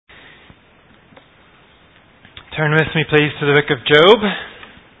Turn with me, please, to the book of Job,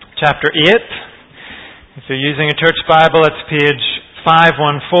 chapter 8. If you're using a church Bible, it's page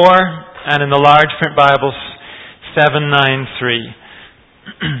 514, and in the large print Bibles, 793.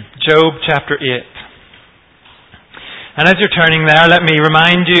 Job, chapter 8. And as you're turning there, let me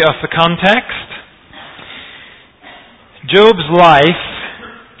remind you of the context. Job's life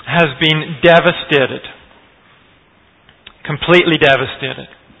has been devastated. Completely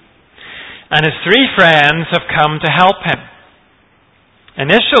devastated. And his three friends have come to help him.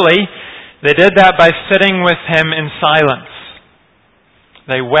 Initially, they did that by sitting with him in silence.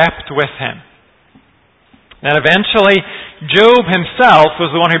 They wept with him. Then eventually, Job himself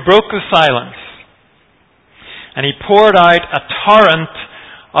was the one who broke the silence. And he poured out a torrent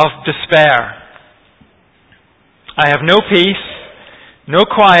of despair. I have no peace, no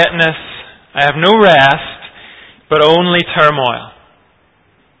quietness, I have no rest, but only turmoil.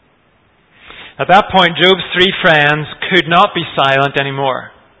 At that point, Job's three friends could not be silent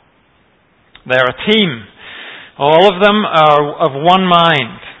anymore. They're a team. All of them are of one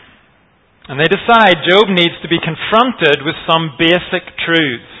mind. And they decide Job needs to be confronted with some basic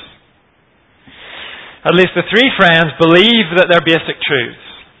truths. At least the three friends believe that they're basic truths.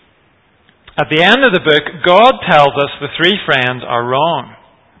 At the end of the book, God tells us the three friends are wrong.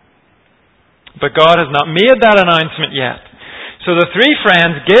 But God has not made that announcement yet. So the three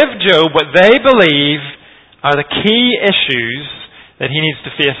friends give Job what they believe are the key issues that he needs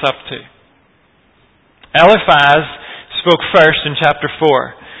to face up to. Eliphaz spoke first in chapter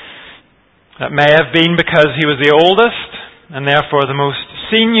 4. That may have been because he was the oldest and therefore the most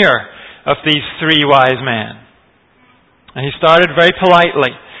senior of these three wise men. And he started very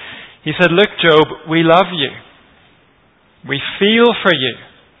politely. He said, "Look, Job, we love you. We feel for you.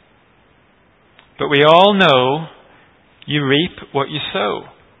 But we all know you reap what you sow.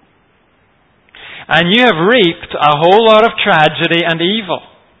 And you have reaped a whole lot of tragedy and evil.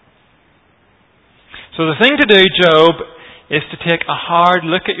 So the thing to do, Job, is to take a hard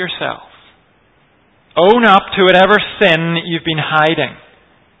look at yourself. Own up to whatever sin you've been hiding.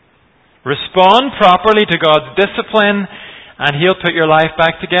 Respond properly to God's discipline, and He'll put your life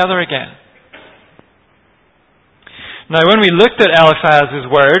back together again." Now, when we looked at Eliphaz's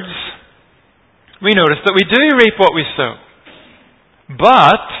words, we notice that we do reap what we sow.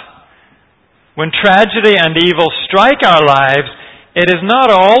 But when tragedy and evil strike our lives, it is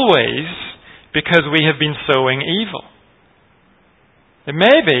not always because we have been sowing evil. It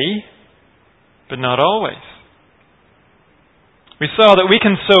may be, but not always. We saw that we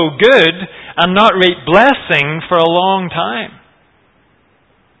can sow good and not reap blessing for a long time.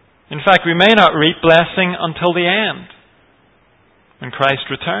 In fact, we may not reap blessing until the end, when Christ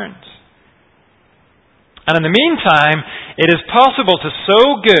returns. And in the meantime, it is possible to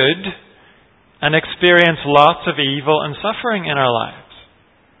sow good and experience lots of evil and suffering in our lives.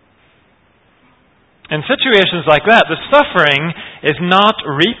 In situations like that, the suffering is not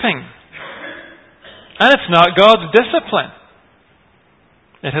reaping. And it's not God's discipline.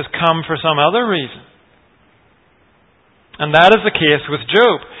 It has come for some other reason. And that is the case with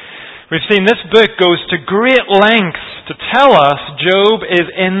Job. We've seen this book goes to great lengths to tell us Job is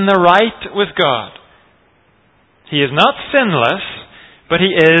in the right with God. He is not sinless, but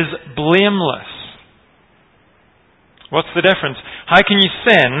he is blameless. What's the difference? How can you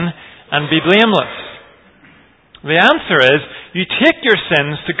sin and be blameless? The answer is, you take your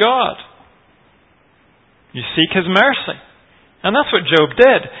sins to God. You seek His mercy. And that's what Job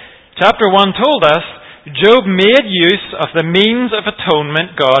did. Chapter 1 told us, Job made use of the means of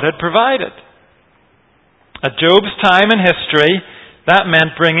atonement God had provided. At Job's time in history, that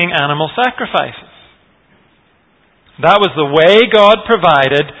meant bringing animal sacrifices. That was the way God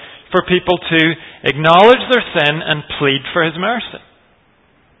provided for people to acknowledge their sin and plead for His mercy.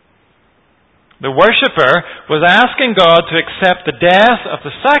 The worshipper was asking God to accept the death of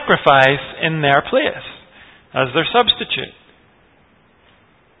the sacrifice in their place as their substitute.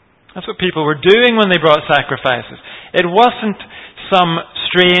 That's what people were doing when they brought sacrifices. It wasn't some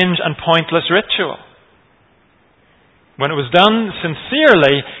strange and pointless ritual. When it was done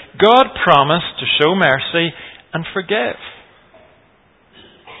sincerely, God promised to show mercy and forgive.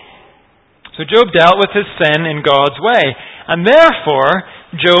 So Job dealt with his sin in God's way, and therefore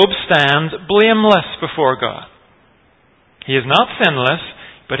Job stands blameless before God. He is not sinless,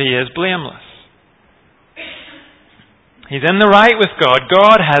 but he is blameless. He's in the right with God.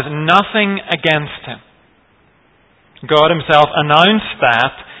 God has nothing against him. God Himself announced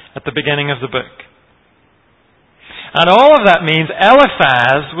that at the beginning of the book. And all of that means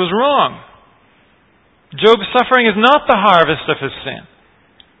Eliphaz was wrong. Job's suffering is not the harvest of his sin.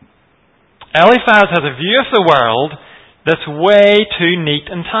 Eliphaz has a view of the world that's way too neat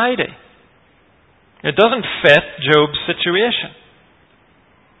and tidy. It doesn't fit Job's situation.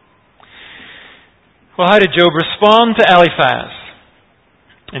 Well, how did Job respond to Eliphaz?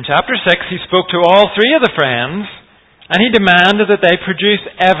 In chapter 6, he spoke to all three of the friends, and he demanded that they produce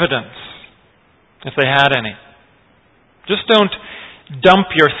evidence, if they had any. Just don't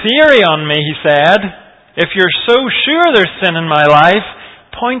dump your theory on me, he said. If you're so sure there's sin in my life,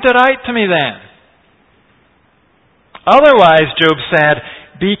 point it out to me then. Otherwise, Job said,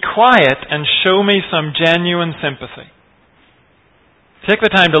 be quiet and show me some genuine sympathy. Take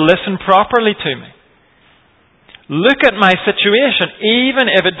the time to listen properly to me. Look at my situation, even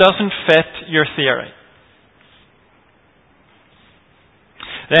if it doesn't fit your theory.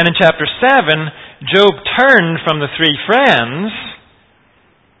 Then in chapter 7, Job turned from the three friends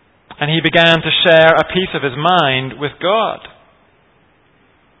and he began to share a piece of his mind with God.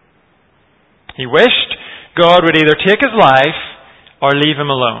 He wished God would either take his life or leave him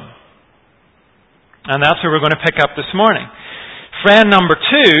alone. And that's where we're going to pick up this morning. Friend number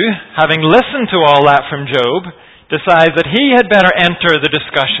 2, having listened to all that from Job, decides that he had better enter the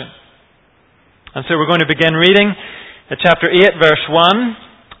discussion. And so we're going to begin reading at chapter 8, verse 1,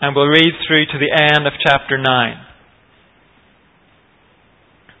 and we'll read through to the end of chapter 9.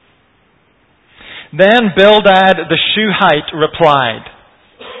 Then Bildad the Shuhite replied,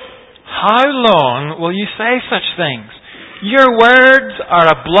 how long will you say such things? Your words are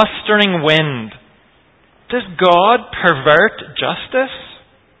a blustering wind. Does God pervert justice?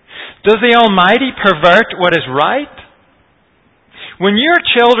 Does the Almighty pervert what is right? When your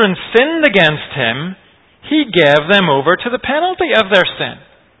children sinned against Him, He gave them over to the penalty of their sin.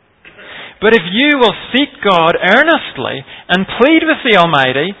 But if you will seek God earnestly and plead with the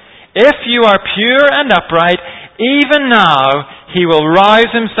Almighty, if you are pure and upright, even now He will rouse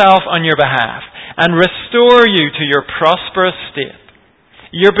Himself on your behalf and restore you to your prosperous state.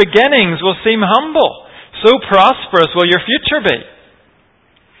 Your beginnings will seem humble, so prosperous will your future be.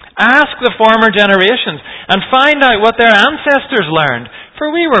 Ask the former generations and find out what their ancestors learned,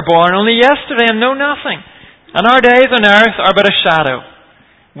 for we were born only yesterday and know nothing, and our days on earth are but a shadow.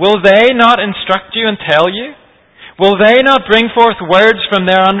 Will they not instruct you and tell you? Will they not bring forth words from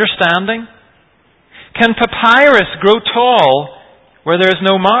their understanding? Can papyrus grow tall where there is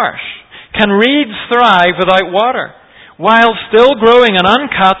no marsh? Can reeds thrive without water? While still growing and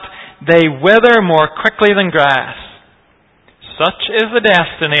uncut, they wither more quickly than grass. Such is the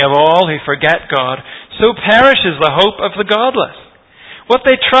destiny of all who forget God. So perishes the hope of the godless. What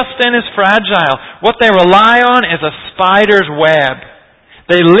they trust in is fragile. What they rely on is a spider's web.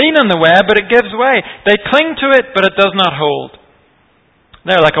 They lean on the web, but it gives way. They cling to it, but it does not hold.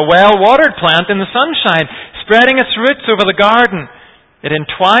 They're like a well-watered plant in the sunshine, spreading its roots over the garden. It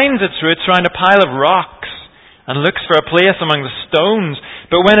entwines its roots around a pile of rocks and looks for a place among the stones.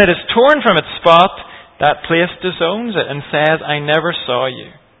 But when it is torn from its spot, that place disowns it and says, I never saw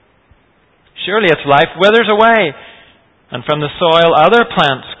you. Surely its life withers away, and from the soil other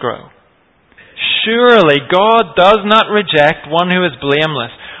plants grow. Surely God does not reject one who is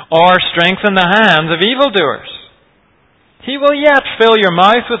blameless, or strengthen the hands of evildoers. He will yet fill your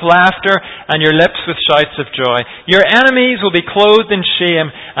mouth with laughter and your lips with shouts of joy. Your enemies will be clothed in shame,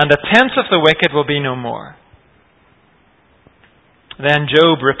 and the tents of the wicked will be no more. Then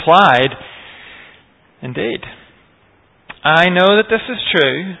Job replied, Indeed, I know that this is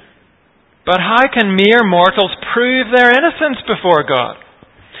true, but how can mere mortals prove their innocence before God?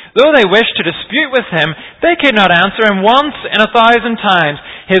 Though they wish to dispute with Him, they could not answer Him once in 1,000 times.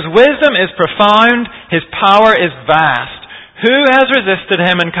 His wisdom is profound, His power is vast. Who has resisted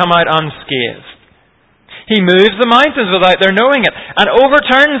Him and come out unscathed? He moves the mountains without their knowing it, and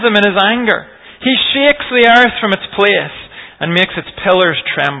overturns them in His anger. He shakes the earth from its place, and makes its pillars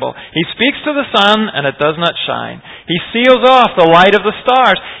tremble. He speaks to the sun, and it does not shine. He seals off the light of the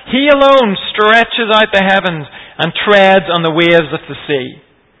stars. He alone stretches out the heavens and treads on the waves of the sea.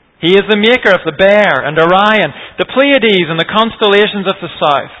 He is the maker of the Bear and Orion, the Pleiades and the constellations of the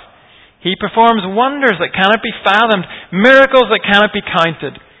south. He performs wonders that cannot be fathomed, miracles that cannot be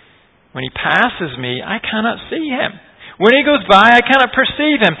counted. When He passes me, I cannot see Him. When He goes by, I cannot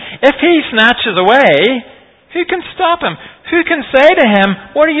perceive Him. If He snatches away, who can stop Him? Who can say to Him,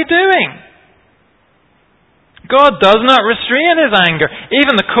 what are you doing? God does not restrain His anger.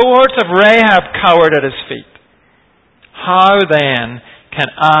 Even the cohorts of Rahab cowered at His feet. How then can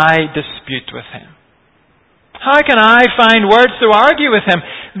I dispute with Him? How can I find words to argue with Him?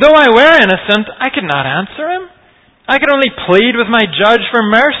 Though I were innocent, I could not answer Him. I could only plead with my judge for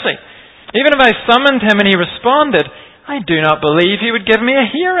mercy. Even if I summoned Him and He responded, I do not believe he would give me a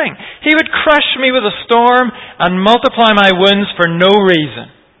hearing. He would crush me with a storm and multiply my wounds for no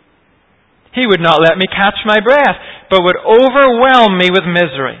reason. He would not let me catch my breath, but would overwhelm me with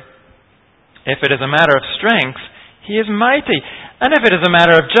misery. If it is a matter of strength, he is mighty. And if it is a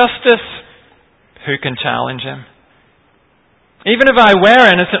matter of justice, who can challenge him? Even if I were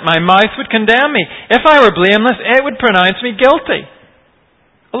innocent, my mouth would condemn me. If I were blameless, it would pronounce me guilty.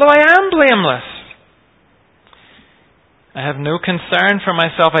 Although I am blameless. I have no concern for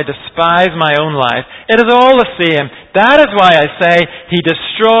myself. I despise my own life. It is all the same. That is why I say he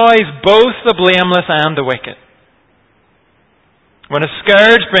destroys both the blameless and the wicked. When a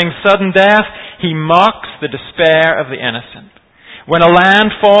scourge brings sudden death, he mocks the despair of the innocent. When a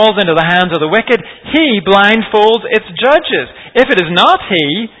land falls into the hands of the wicked, he blindfolds its judges. If it is not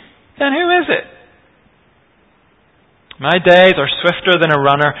he, then who is it? My days are swifter than a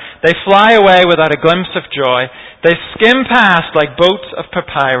runner. They fly away without a glimpse of joy. They skim past like boats of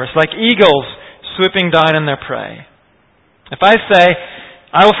papyrus, like eagles swooping down on their prey. If I say,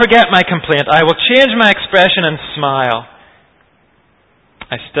 I will forget my complaint, I will change my expression and smile,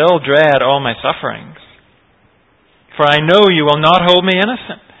 I still dread all my sufferings. For I know you will not hold me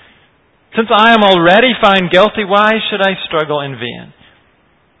innocent. Since I am already found guilty, why should I struggle in vain?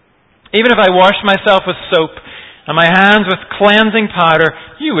 Even if I wash myself with soap and my hands with cleansing powder,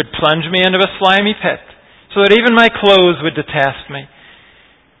 you would plunge me into a slimy pit, so that even my clothes would detest me.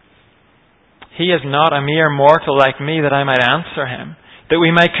 He is not a mere mortal like me that I might answer him, that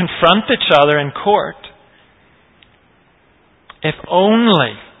we might confront each other in court. If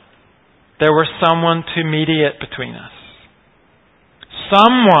only there were someone to mediate between us.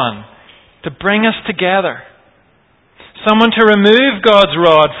 Someone to bring us together. Someone to remove God's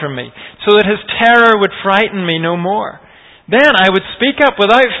rod from me, so that his terror would frighten me no more. Then I would speak up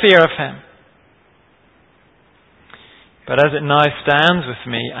without fear of him. But as it now stands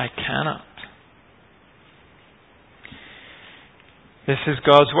with me, I cannot. This is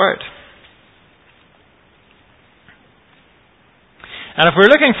God's word. And if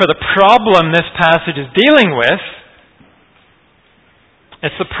we're looking for the problem this passage is dealing with,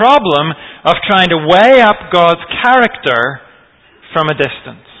 it's the problem of trying to weigh up God's character from a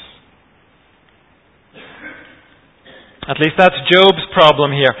distance. At least that's Job's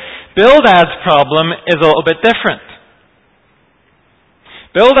problem here. Bildad's problem is a little bit different.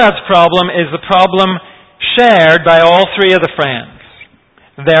 Bildad's problem is the problem shared by all three of the friends.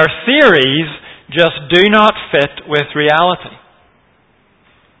 Their theories just do not fit with reality.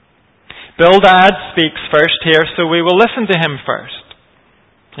 Bildad speaks first here, so we will listen to him first.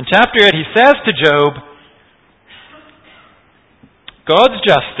 In chapter 8, he says to Job, God's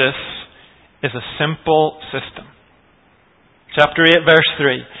justice is a simple system. Chapter 8, verse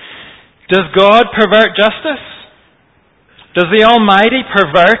 3. Does God pervert justice? Does the Almighty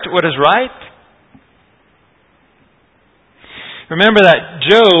pervert what is right? Remember that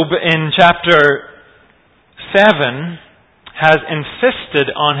Job in chapter 7 has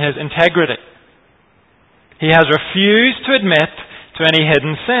insisted on his integrity. He has refused to admit to any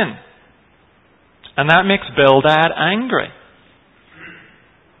hidden sin. And that makes Bildad angry.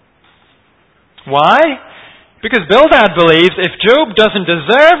 Why? Because Bildad believes if Job doesn't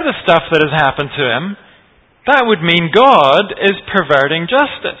deserve the stuff that has happened to him, that would mean God is perverting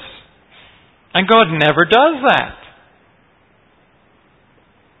justice. And God never does that.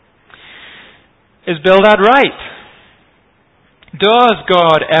 Is Bildad right? Does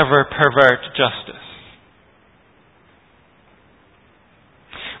God ever pervert justice?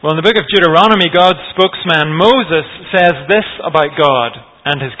 Well, in the book of Deuteronomy, God's spokesman Moses says this about God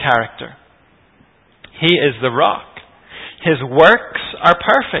and his character. He is the rock. His works are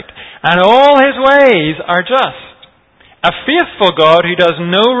perfect, and all his ways are just. A faithful God who does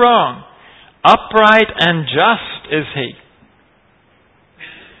no wrong. Upright and just is he.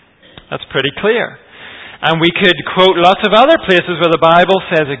 That's pretty clear. And we could quote lots of other places where the Bible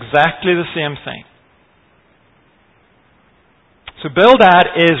says exactly the same thing. So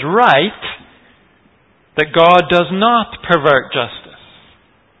Bildad is right that God does not pervert justice.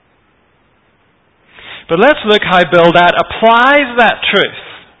 But let's look how Bildad applies that truth.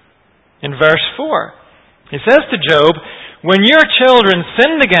 In verse 4, he says to Job, when your children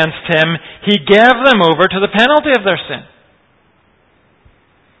sinned against him, he gave them over to the penalty of their sin.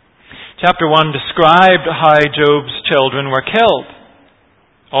 Chapter 1 described how Job's children were killed.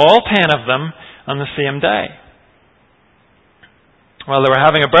 All 10 of them on the same day. While they were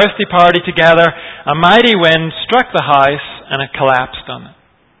having a birthday party together, a mighty wind struck the house and it collapsed on them.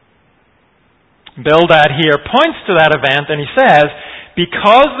 Bildad here points to that event and he says,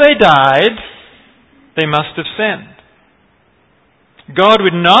 because they died, they must have sinned. God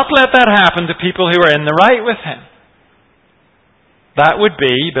would not let that happen to people who are in the right with Him. That would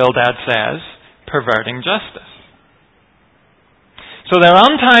be, Bildad says, perverting justice. So their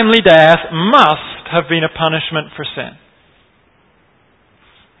untimely death must have been a punishment for sin.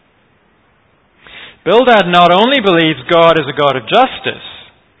 Bildad not only believes God is a God of justice,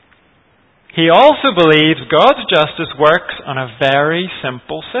 he also believes God's justice works on a very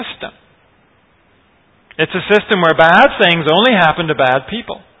simple system. It's a system where bad things only happen to bad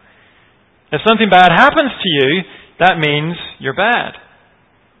people. If something bad happens to you, that means you're bad.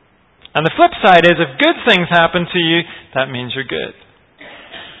 And the flip side is, if good things happen to you, that means you're good.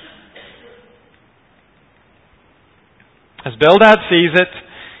 As Bildad sees it,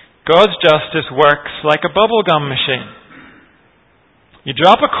 God's justice works like a bubblegum machine. You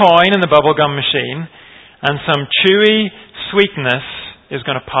drop a coin in the bubblegum machine, and some chewy sweetness is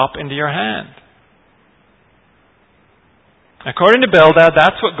going to pop into your hand. According to Bildad,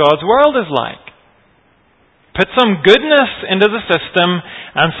 that's what God's world is like. Put some goodness into the system,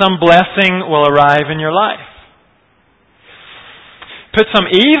 and some blessing will arrive in your life. Put some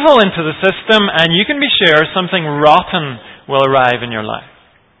evil into the system, and you can be sure something rotten will arrive in your life.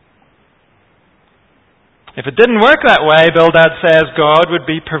 If it didn't work that way, Bildad says God would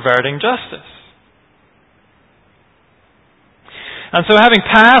be perverting justice. And so, having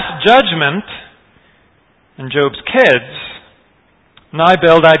passed judgment on Job's kids, now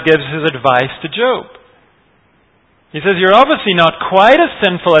Bildad gives his advice to Job. He says, you're obviously not quite as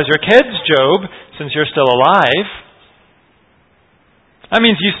sinful as your kids, Job, since you're still alive. That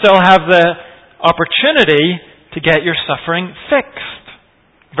means you still have the opportunity to get your suffering fixed.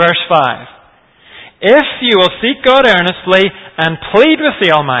 Verse 5. If you will seek God earnestly and plead with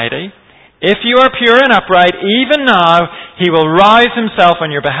the Almighty, if you are pure and upright, even now He will rise Himself on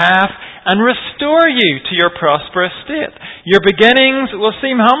your behalf and restore you to your prosperous state. Your beginnings will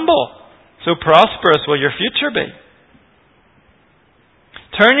seem humble, so prosperous will your future be.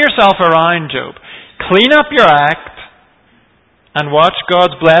 Turn yourself around, Job. Clean up your act and watch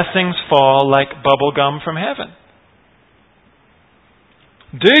God's blessings fall like bubble gum from heaven.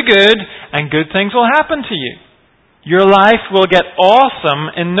 Do good and good things will happen to you. Your life will get awesome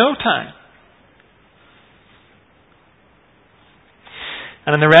in no time.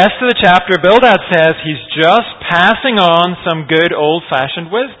 And in the rest of the chapter, Bildad says he's just passing on some good old-fashioned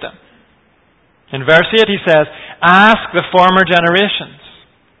wisdom. In verse 8 he says, ask the former generations.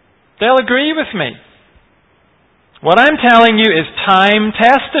 They'll agree with me. What I'm telling you is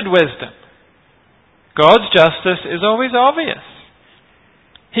time-tested wisdom. God's justice is always obvious.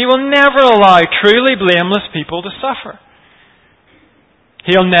 He will never allow truly blameless people to suffer.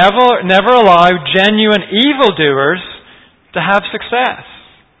 He'll never allow genuine evildoers to have success.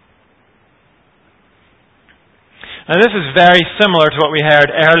 Now this is very similar to what we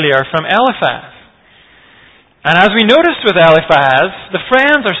heard earlier from Eliphaz. And as we noticed with Eliphaz, the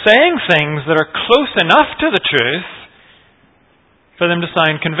friends are saying things that are close enough to the truth for them to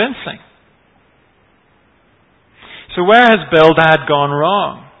sound convincing. So where has Bildad gone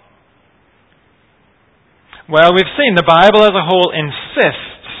wrong? Well, we've seen the Bible as a whole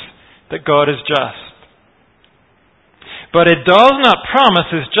insists that God is just. But it does not promise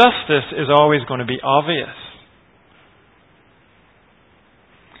His justice is always going to be obvious.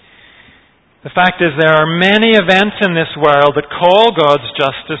 The fact is, there are many events in this world that call God's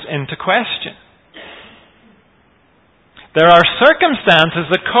justice into question. There are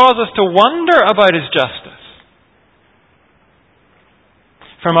circumstances that cause us to wonder about His justice.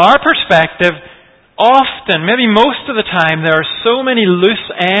 From our perspective, often, maybe most of the time, there are so many loose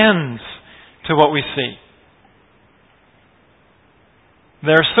ends to what we see.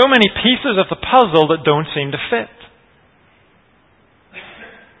 There are so many pieces of the puzzle that don't seem to fit.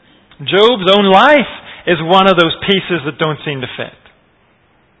 Job's own life is one of those pieces that don't seem to fit.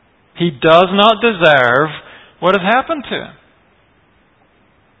 He does not deserve what has happened to him.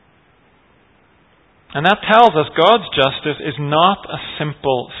 And that tells us God's justice is not a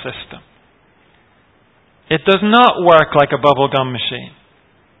simple system. It does not work like a bubblegum machine.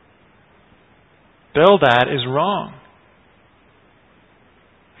 Bildad is wrong.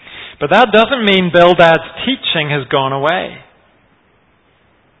 But that doesn't mean Bildad's teaching has gone away.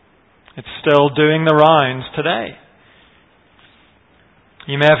 It's still doing the rounds today.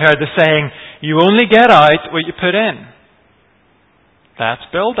 You may have heard the saying, you only get out what you put in. That's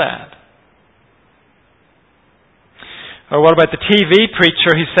Bildad. Or what about the TV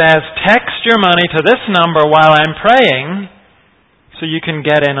preacher who says, text your money to this number while I'm praying so you can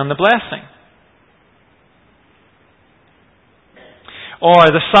get in on the blessing? Or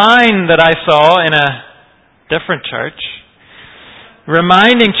the sign that I saw in a different church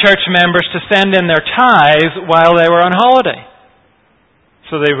reminding church members to send in their tithes while they were on holiday,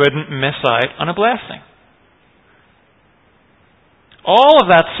 so they wouldn't miss out on a blessing. All of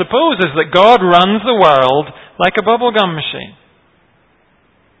that supposes that God runs the world like a bubblegum machine.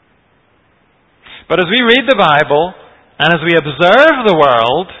 But as we read the Bible, and as we observe the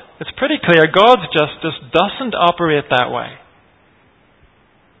world, it's pretty clear God's justice doesn't operate that way.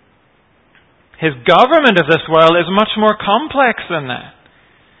 His government of this world is much more complex than that.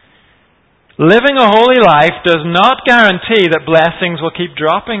 Living a holy life does not guarantee that blessings will keep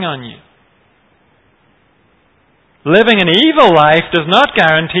dropping on you. Living an evil life does not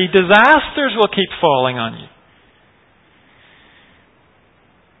guarantee disasters will keep falling on you.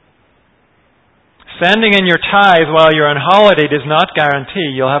 Sending in your tithe while you're on holiday does not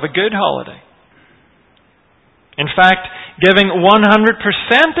guarantee you'll have a good holiday. In fact, giving 100%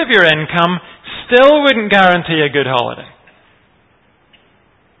 of your income still wouldn't guarantee a good holiday.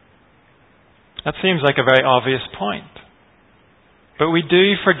 That seems like a very obvious point. But we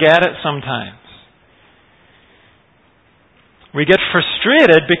do forget it sometimes. We get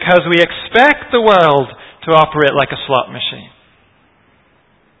frustrated because we expect the world to operate like a slot machine.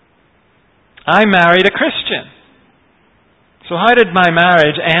 I married a Christian. So how did my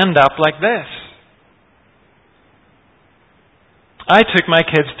marriage end up like this? I took my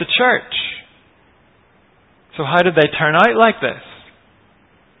kids to church. So how did they turn out like this?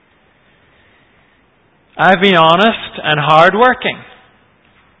 I've been honest and hardworking.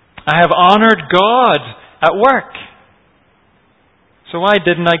 I have honored God at work. So why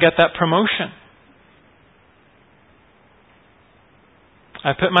didn't I get that promotion?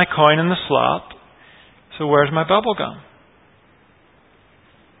 I put my coin in the slot, so where's my bubble gum?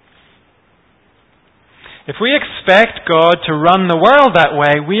 If we expect God to run the world that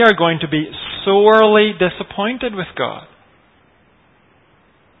way, we are going to be sorely disappointed with God.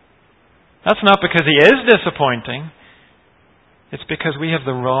 That's not because He is disappointing. It's because we have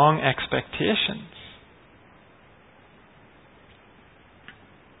the wrong expectations.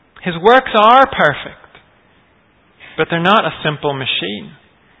 His works are perfect, but they're not a simple machine.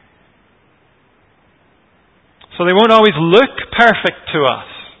 So they won't always look perfect to us.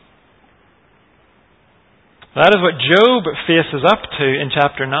 That is what Job faces up to in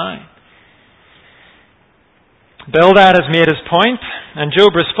chapter 9. Bildad has made his point, and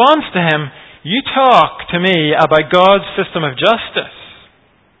Job responds to him, "You talk to me about God's system of justice,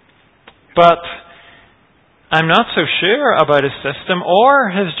 but I'm not so sure about His system or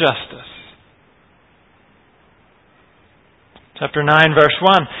His justice." Chapter 9, verse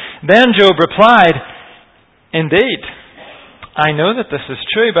 1. Then Job replied, "Indeed, I know that this is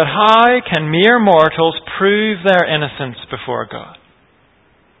true, but how can mere mortals prove their innocence before God?"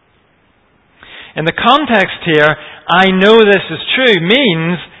 In the context here, "I know this is true"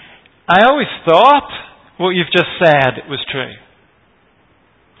 means I always thought what you've just said was true.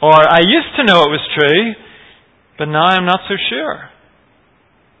 Or I used to know it was true, but now I'm not so sure.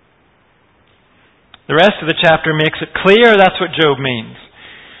 The rest of the chapter makes it clear that's what Job means.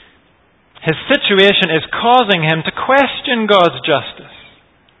 His situation is causing him to question God's justice.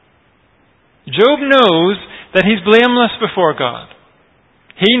 Job knows that he's blameless before God.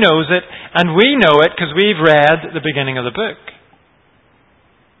 He knows it, and we know it because we've read the beginning of the book.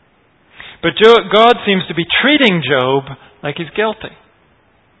 But God seems to be treating Job like he's guilty.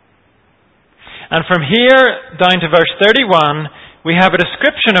 And from here down to verse 31, we have a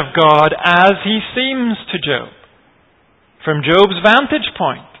description of God as He seems to Job, from Job's vantage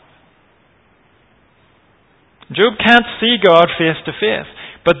point. Job can't see God face to face,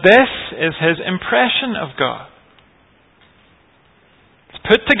 but this is his impression of God. It's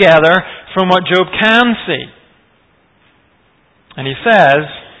put together from what Job can see. And he says,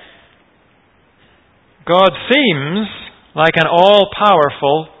 God seems like an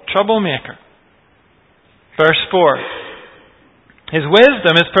all-powerful troublemaker. Verse 4. His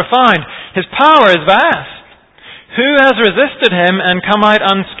wisdom is profound. His power is vast. Who has resisted Him and come out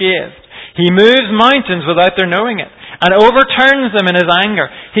unscathed? He moves mountains without their knowing it, and overturns them in His anger.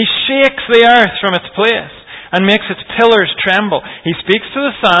 He shakes the earth from its place, and makes its pillars tremble. He speaks to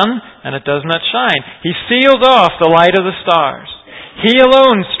the sun, and it does not shine. He seals off the light of the stars. He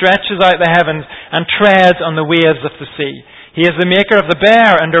alone stretches out the heavens, and treads on the waves of the sea. He is the maker of the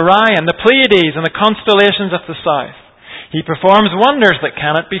Bear and Orion, the Pleiades, and the constellations of the south. He performs wonders that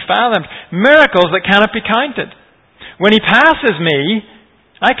cannot be fathomed, miracles that cannot be counted. When He passes me,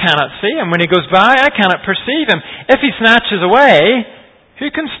 I cannot see Him. When He goes by, I cannot perceive Him. If He snatches away, who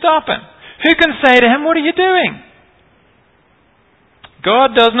can stop Him? Who can say to Him, what are you doing?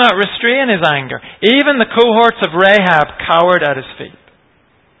 God does not restrain his anger. Even the cohorts of Rahab cowered at his feet.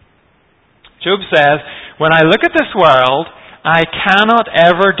 Job says, when I look at this world, I cannot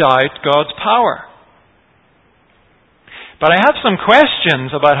ever doubt God's power. But I have some questions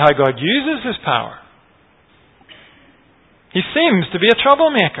about how God uses his power. He seems to be a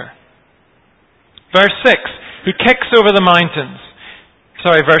troublemaker. Verse 6, he kicks over the mountains.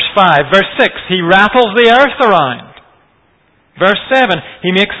 Verse 5. Verse 6, he rattles the earth around. Verse 7,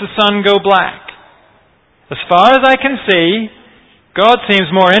 he makes the sun go black. As far as I can see, God seems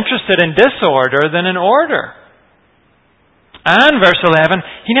more interested in disorder than in order. And verse 11,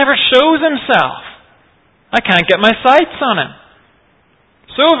 he never shows himself. I can't get my sights on him.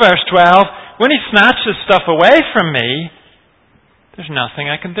 So verse 12, when he snatches stuff away from me, there's nothing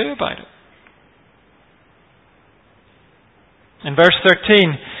I can do about it. In verse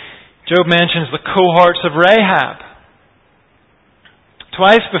 13, Job mentions the cohorts of Rahab.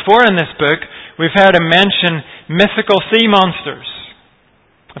 Twice before in this book, we've heard him mention mythical sea monsters.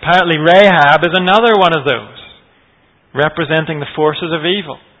 Apparently Rahab is another one of those, representing the forces of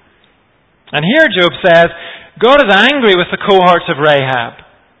evil. And here Job says, God is angry with the cohorts of Rahab,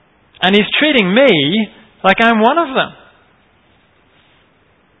 and he's treating me like I'm one of them.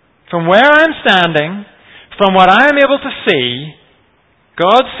 From where I'm standing, from what I am able to see,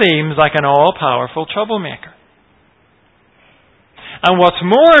 God seems like an all-powerful troublemaker. And what's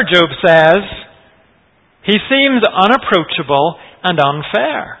more, Job says, he seems unapproachable and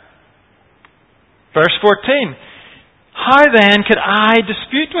unfair. Verse 14, how then could I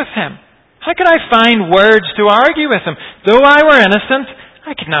dispute with him? How could I find words to argue with him? Though I were innocent,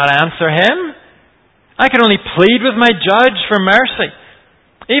 I could not answer him. I could only plead with my judge for mercy.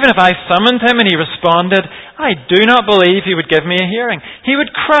 Even if I summoned him and he responded, I do not believe he would give me a hearing. He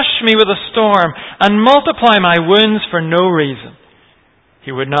would crush me with a storm and multiply my wounds for no reason.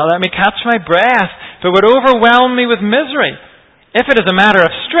 He would not let me catch my breath, but would overwhelm me with misery. If it is a matter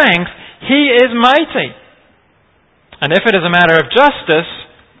of strength, he is mighty. And if it is a matter of justice,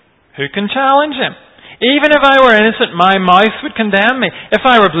 who can challenge him? Even if I were innocent, my mouth would condemn me. If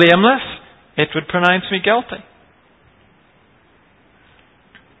I were blameless, it would pronounce me guilty.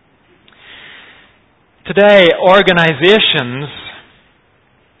 Today, organizations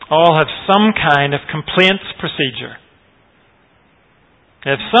all have some kind of complaints procedure.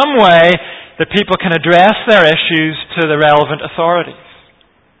 They have some way that people can address their issues to the relevant authorities.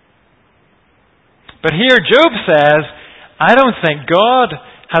 But here Job says, I don't think God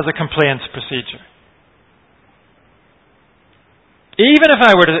has a complaints procedure. Even if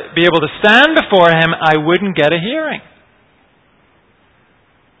I were to be able to stand before him, I wouldn't get a hearing.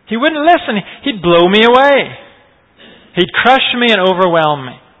 He wouldn't listen. He'd blow me away. He'd crush me and overwhelm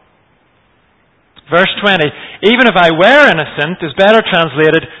me. Verse 20, even if I were innocent, is better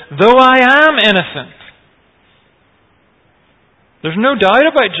translated, though I am innocent. There's no doubt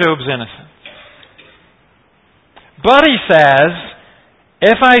about Job's innocence. But he says,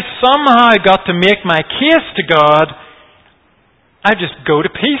 if I somehow got to make my case to God, I'd just go to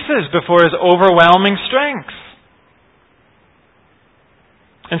pieces before his overwhelming strength.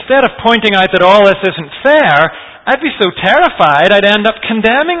 Instead of pointing out that all this isn't fair, I'd be so terrified I'd end up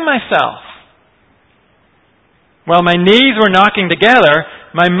condemning myself. While my knees were knocking together,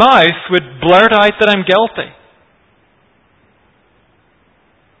 my mouth would blurt out that I'm guilty.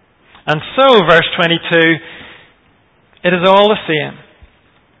 And so, verse 22, it is all the same.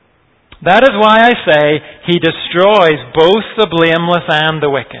 That is why I say he destroys both the blameless and the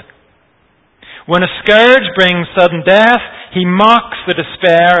wicked. When a scourge brings sudden death, he mocks the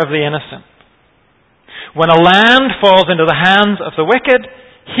despair of the innocent. When a land falls into the hands of the wicked,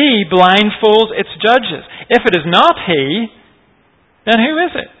 he blindfolds its judges. If it is not he, then who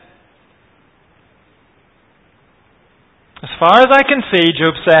is it? As far as I can see,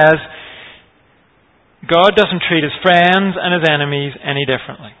 Job says, God doesn't treat his friends and his enemies any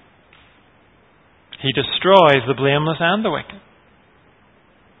differently. He destroys the blameless and the wicked.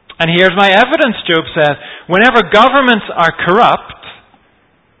 And here's my evidence, Job says. Whenever governments are corrupt,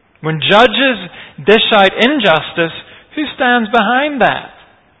 when judges dish out injustice, who stands behind that?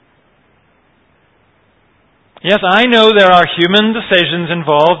 Yes, I know there are human decisions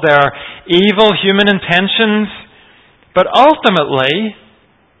involved. There are evil human intentions. But ultimately,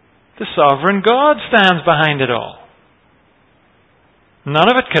 the sovereign God stands behind it all. None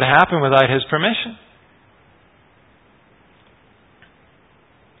of it could happen without his permission.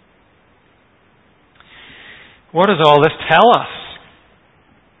 What does all this tell us?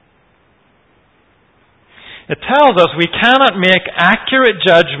 It tells us we cannot make accurate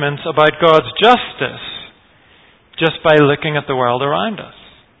judgments about God's justice just by looking at the world around us.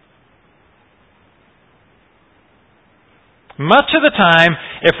 Much of the time,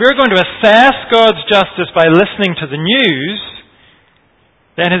 if we're going to assess God's justice by listening to the news,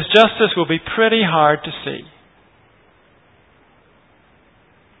 then His justice will be pretty hard to see.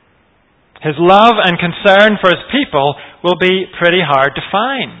 His love and concern for His people will be pretty hard to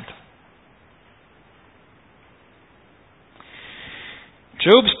find.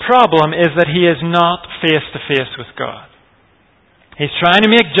 Job's problem is that he is not face to face with God. He's trying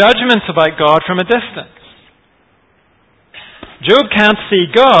to make judgments about God from a distance. Job can't see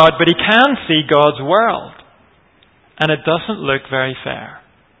God, but he can see God's world. And it doesn't look very fair.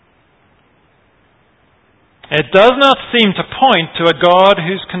 It does not seem to point to a God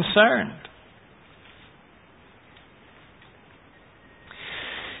who's concerned.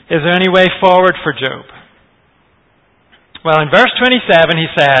 Is there any way forward for Job? Well, in verse 27 he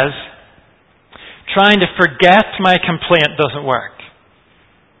says, trying to forget my complaint doesn't work.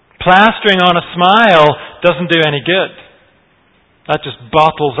 Plastering on a smile doesn't do any good. That just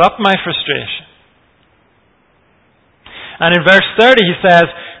bottles up my frustration. And in verse 30 he says,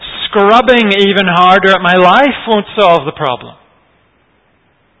 scrubbing even harder at my life won't solve the problem.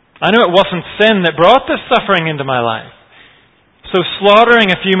 I know it wasn't sin that brought this suffering into my life. So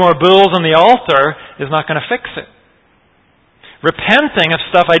slaughtering a few more bulls on the altar is not going to fix it. Repenting of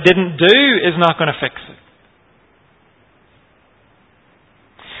stuff I didn't do is not going to fix it.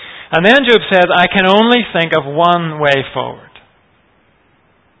 And then Job says, I can only think of one way forward.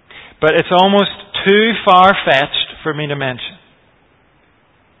 But it's almost too far-fetched for me to mention.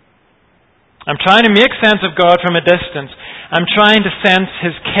 I'm trying to make sense of God from a distance. I'm trying to sense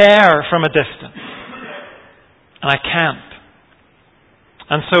His care from a distance. And I can't.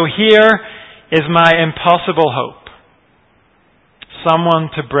 And so here is my impossible hope. Someone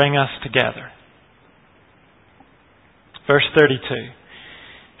to bring us together. Verse 32.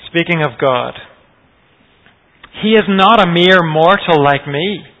 Speaking of God. He is not a mere mortal like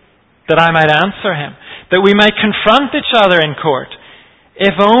me, that I might answer Him, that we might confront each other in court.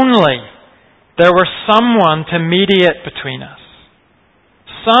 If only there were someone to mediate between us.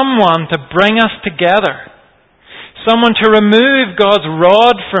 Someone to bring us together. Someone to remove God's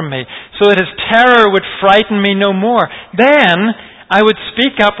rod from me, so that His terror would frighten me no more. Then I would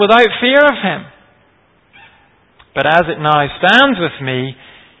speak up without fear of Him. But as it now stands with me,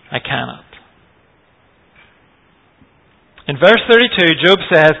 I cannot. In verse 32, Job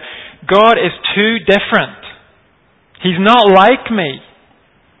says, God is too different. He's not like me.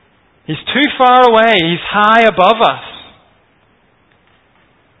 He's too far away. He's high above us.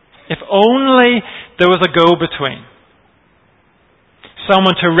 If only there was a go-between.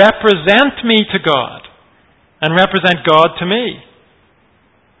 Someone to represent me to God and represent God to me.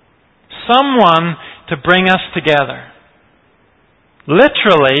 Someone to bring us together.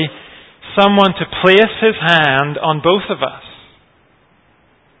 Literally, someone to place His hand on both of us.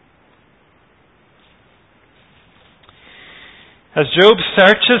 As Job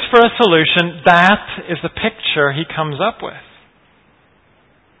searches for a solution, that is the picture he comes up with.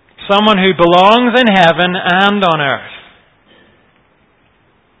 Someone who belongs in heaven and on earth.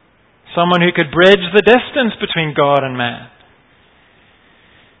 Someone who could bridge the distance between God and man.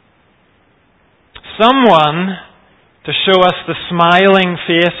 Someone to show us the smiling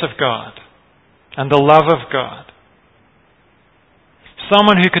face of God and the love of God.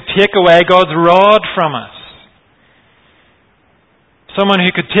 Someone who could take away God's rod from us. Someone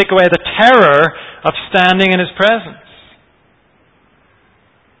who could take away the terror of standing in His presence.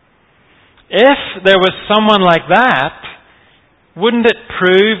 If there was someone like that, wouldn't it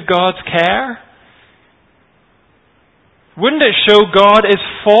prove God's care? Wouldn't it show God is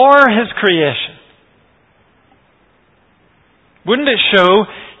for His creation? Wouldn't it show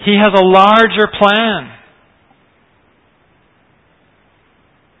He has a larger plan?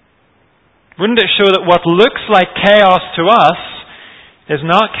 Wouldn't it show that what looks like chaos to us is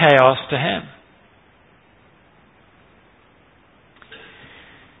not chaos to Him?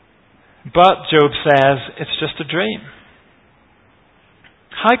 But, Job says, it's just a dream.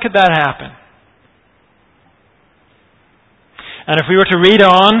 How could that happen? And if we were to read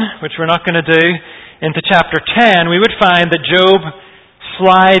on, which we're not going to do, into chapter 10, we would find that Job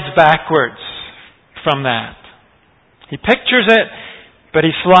slides backwards from that. He pictures it, but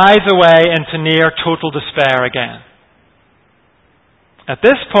he slides away into near total despair again. At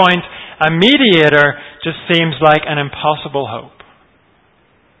this point, a mediator just seems like an impossible hope.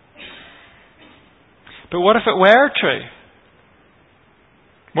 But what if it were true?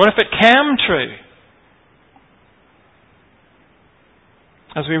 What if it came true?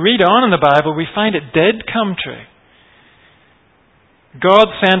 As we read on in the Bible, we find it did come true. God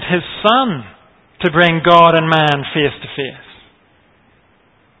sent His Son to bring God and man face to face.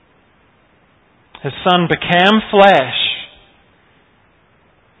 His Son became flesh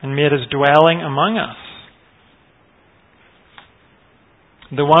and made His dwelling among us.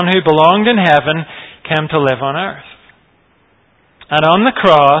 The one who belonged in heaven came to live on earth. And on the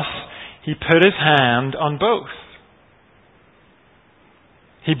cross, He put His hand on both.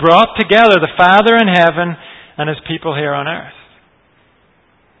 He brought together the Father in heaven and His people here on earth.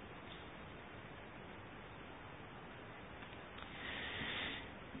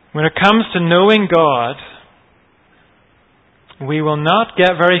 When it comes to knowing God, we will not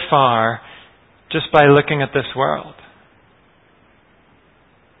get very far just by looking at this world.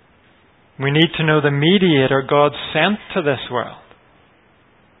 We need to know the mediator God sent to this world.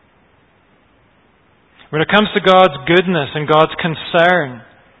 When it comes to God's goodness and God's concern,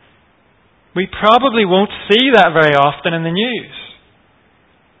 we probably won't see that very often in the news.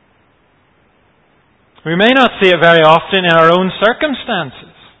 We may not see it very often in our own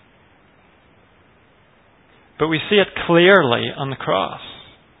circumstances. But we see it clearly on the cross.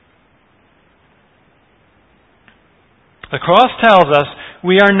 The cross tells us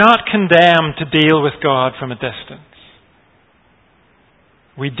we are not condemned to deal with God from a distance.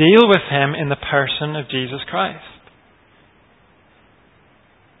 We deal with Him in the person of Jesus Christ.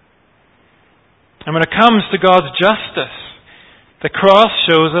 And when it comes to God's justice, the cross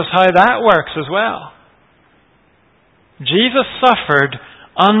shows us how that works as well. Jesus suffered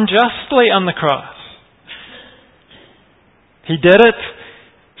unjustly on the cross. He did it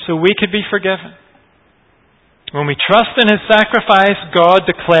so we could be forgiven. When we trust in His sacrifice, God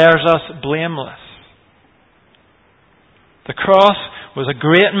declares us blameless. The cross was a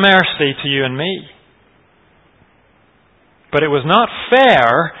great mercy to you and me. But it was not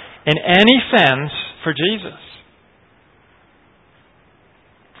fair in any sense for Jesus.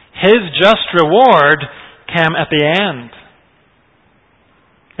 His just reward came at the end.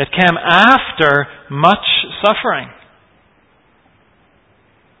 It came after much suffering.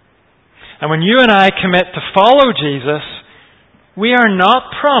 And when you and I commit to follow Jesus, we are not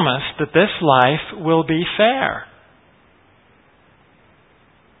promised that this life will be fair.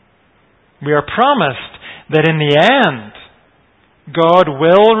 We are promised that in the end, God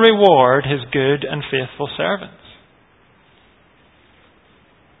will reward His good and faithful servants.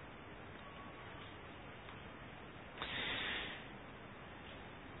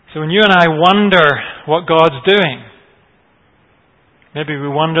 So when you and I wonder what God's doing, maybe we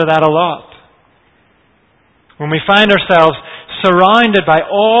wonder that a lot. When we find ourselves surrounded by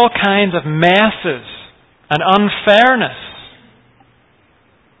all kinds of messes and unfairness,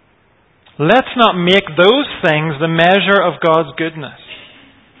 let's not make those things the measure of God's goodness.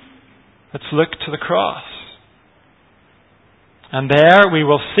 Let's look to the cross. And there we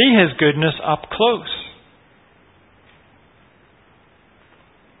will see His goodness up close.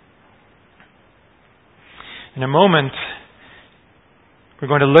 In a moment, we're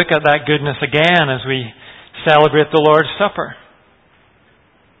going to look at that goodness again as we celebrate the Lord's Supper.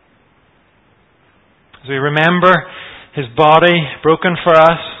 As we remember His body broken for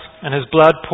us and His blood poured